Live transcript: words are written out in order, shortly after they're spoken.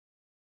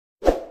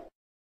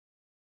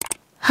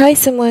Hai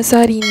semua,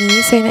 so hari ni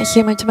saya nak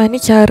share macam mana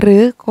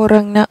cara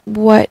korang nak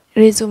buat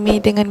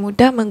resume dengan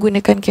mudah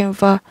menggunakan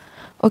Canva.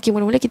 Ok,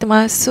 mula-mula kita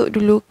masuk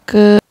dulu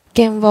ke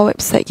Canva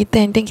website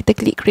kita and then kita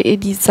klik create a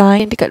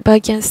design. Dekat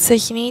bahagian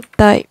search ni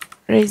type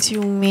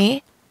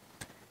resume.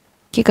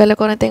 Ok, kalau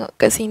korang tengok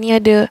kat sini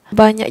ada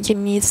banyak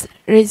jenis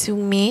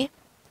resume.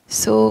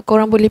 So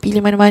korang boleh pilih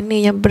mana-mana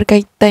yang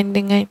berkaitan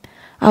dengan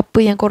apa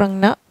yang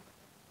korang nak.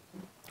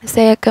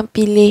 Saya akan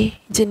pilih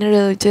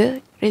general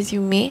je,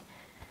 resume.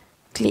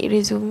 Klik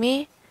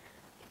resume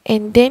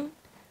and then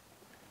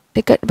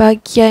dekat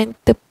bahagian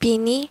tepi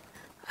ni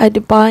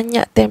ada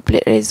banyak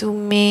template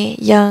resume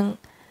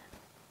yang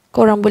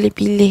korang boleh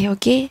pilih,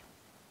 ok?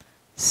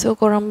 So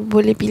korang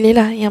boleh pilih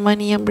lah yang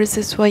mana yang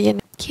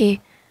bersesuaian. Ok,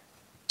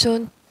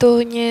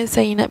 contohnya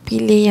saya nak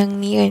pilih yang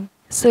ni kan.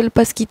 So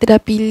lepas kita dah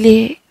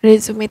pilih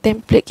resume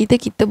template kita,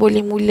 kita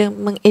boleh mula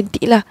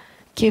mengedit lah.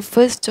 Ok,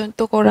 first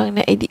contoh korang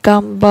nak edit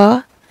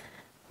gambar.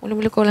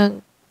 Mula-mula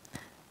korang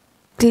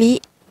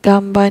klik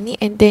gambar ni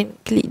and then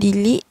klik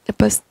delete.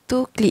 Lepas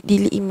tu klik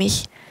delete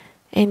image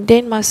and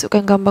then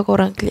masukkan gambar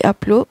korang, klik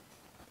upload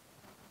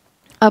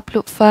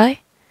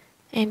file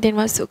and then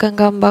masukkan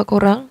gambar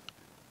korang.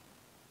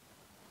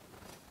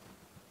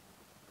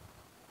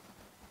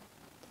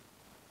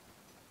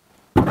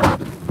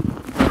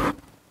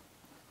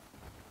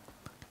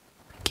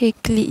 Ok,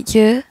 klik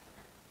je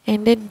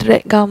and then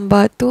drag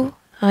gambar tu,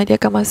 dia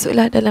akan masuk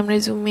lah dalam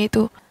resume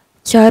tu.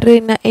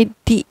 Cara nak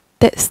edit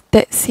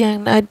teks-teks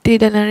yang ada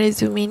dalam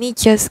resume ni,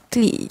 just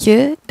klik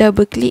je,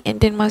 double klik and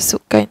then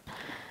masukkan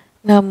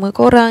nama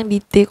korang,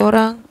 detail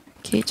korang.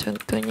 Ok,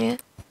 contohnya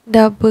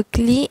double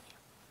klik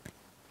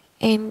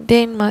and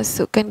then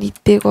masukkan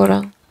detail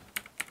korang.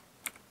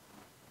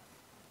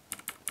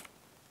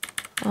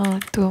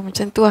 Tu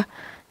macam tu lah.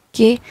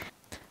 Ok,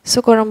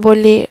 so korang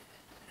boleh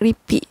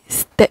repeat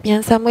step yang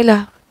sama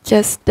lah,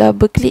 just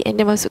double klik and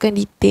then masukkan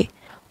detail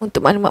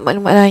untuk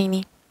maklumat-maklumat lain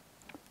ni.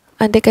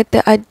 Andai kata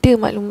ada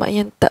maklumat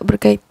yang tak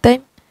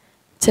berkaitan,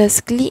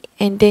 just klik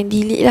and then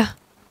delete lah.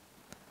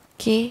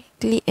 Ok,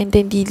 klik and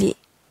then delete.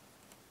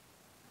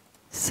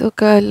 So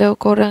kalau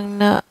korang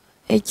nak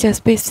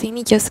adjust spacing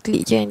ni, just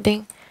klik je and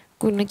then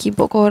guna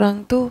keyboard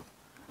korang tu,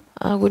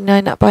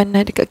 guna anak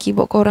panah dekat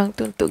keyboard korang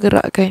tu untuk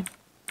gerakkan.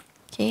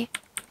 Ok,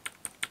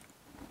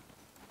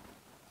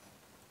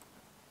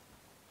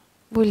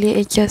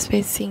 boleh adjust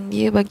spacing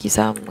dia bagi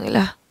sama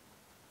lah,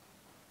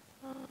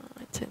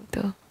 macam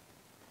tu.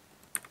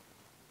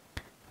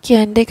 Ok,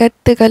 andai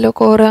kata kalau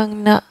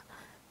korang nak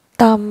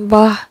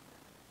tambah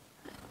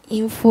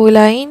info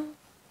lain,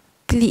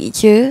 klik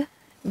je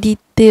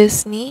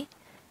details ni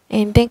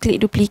and then klik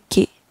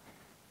duplicate.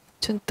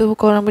 Contoh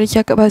korang boleh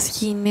cakap bahasa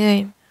Cina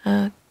kan,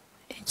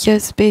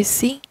 adjust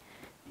spacing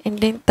and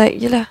then type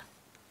je lah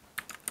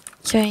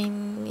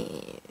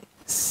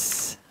Chinese,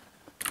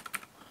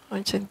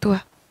 macam tu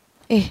lah.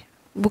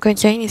 Bukan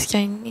Chinese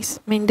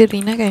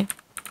Mandarin lah kan.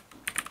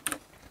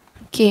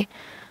 Ok,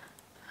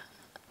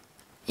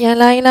 yang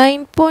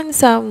lain-lain pun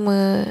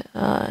sama,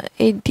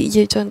 edit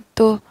je.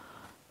 Contoh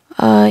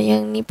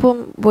yang ni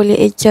pun boleh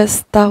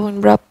adjust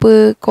tahun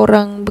berapa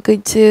korang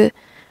bekerja,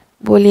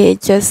 boleh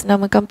adjust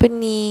nama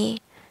company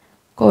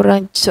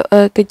korang,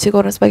 kerja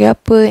korang sebagai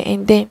apa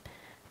and then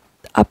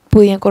apa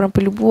yang korang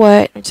perlu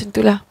buat, macam tu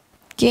lah.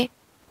 Ok,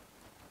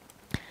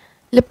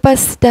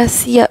 lepas dah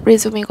siap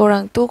resume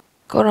korang tu,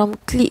 korang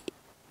klik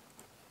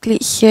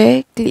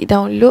share, klik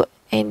download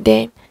and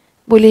then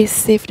boleh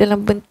save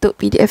dalam bentuk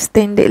PDF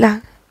standard lah.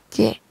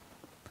 Ok,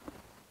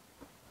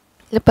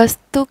 lepas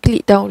tu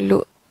klik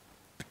download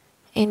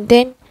and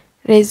then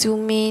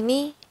resume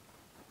ni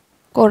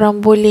korang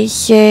boleh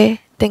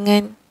share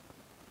dengan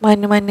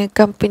mana-mana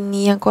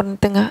company yang korang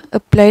tengah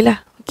apply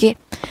lah. Ok,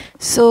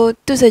 so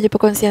tu saja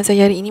perkongsian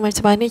saya hari ini,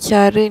 macam mana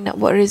cara nak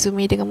buat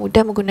resume dengan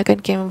mudah menggunakan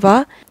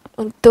Canva.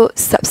 Untuk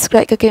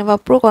subscribe ke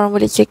Canva Pro, korang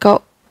boleh check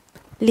out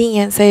link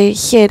yang saya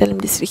share dalam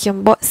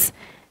description box.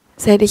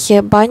 Saya ada share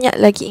banyak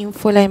lagi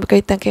info lain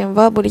berkaitan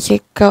Canva. Boleh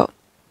check out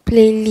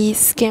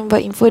playlist Canva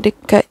info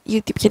dekat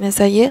YouTube channel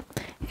saya.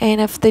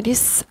 And after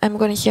this, I'm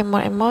gonna share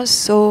more and more.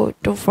 So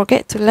don't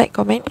forget to like,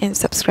 comment and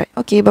subscribe.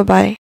 Okay,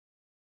 bye-bye.